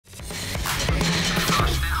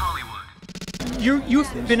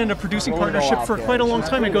You've been in a producing partnership for quite a long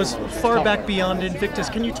time. It goes far back beyond Invictus.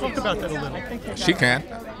 Can you talk about that a little? She can.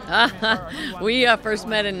 We first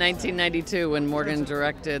met in 1992 when Morgan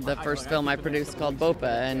directed the first film I produced called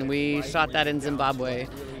Bopa, and we shot that in Zimbabwe,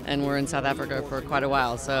 and we're in South Africa for quite a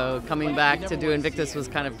while. So coming back to do Invictus was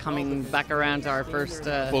kind of coming back around to our first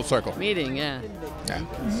full circle meeting. Yeah.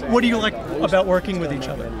 What do you like about working with each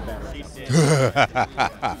other?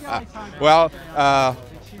 Well,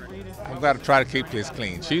 I'm going to try to keep this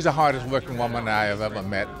clean. She's the hardest working woman I have ever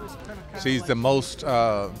met. She's the most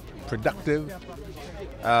productive,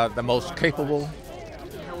 the most capable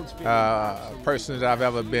person that I've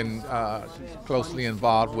ever been closely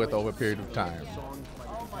involved with over a period of time.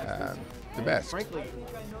 The best. I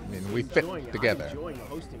mean, we fit together.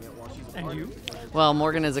 And you? Well,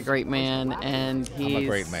 Morgan is a great man, and he's... I'm a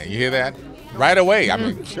great man. You hear that? Right away. I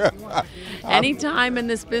mean, anytime in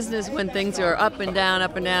this business when things are up and down,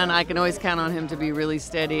 I can always count on him to be really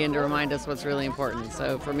steady and to remind us what's really important.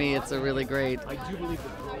 So for me, it's a really great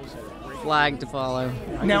flag to follow.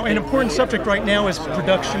 Now, an important subject right now is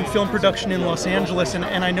production, film production in Los Angeles, and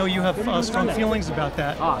I know you have strong feelings about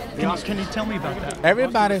that. Can you tell me about that?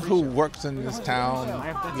 Everybody who works in this town,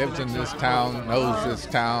 lives in this town, knows this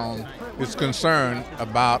town, is concerned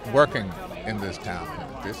about working in this town.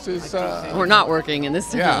 This is... We're not working in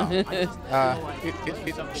this town. Yeah.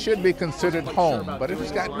 It should be considered home, but it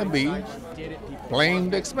has gotten to be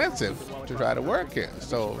blamed expensive to try to work here.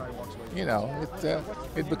 So, you know,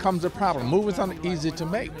 it becomes a problem. Movies aren't easy to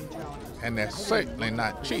make, and they're certainly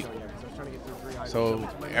not cheap. So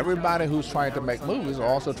everybody who's trying to make movies are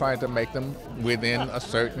also trying to make them within a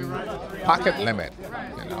certain pocket limit,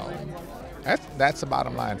 you know. That's the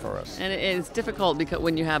bottom line for us. And it's difficult because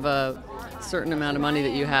when you have a certain amount of money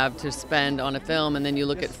that you have to spend on a film, and then you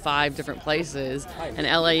look at 5 different places, and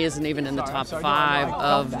LA isn't even in the top 5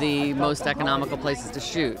 of the most economical places to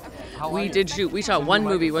shoot. We shot one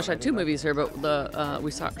movie, we shot 2 movies here, but we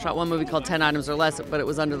shot one movie called 10 Items or Less, but it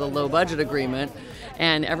was under the low budget agreement,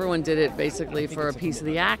 and everyone did it basically for a piece of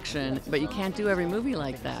the action, but you can't do every movie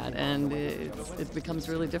like that, and it becomes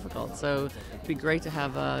really difficult. So it'd be great to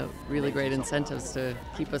have really great incentives to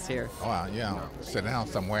keep us here. Well, yeah, sit down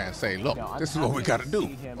somewhere and say, look, this is what we got to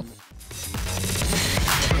do.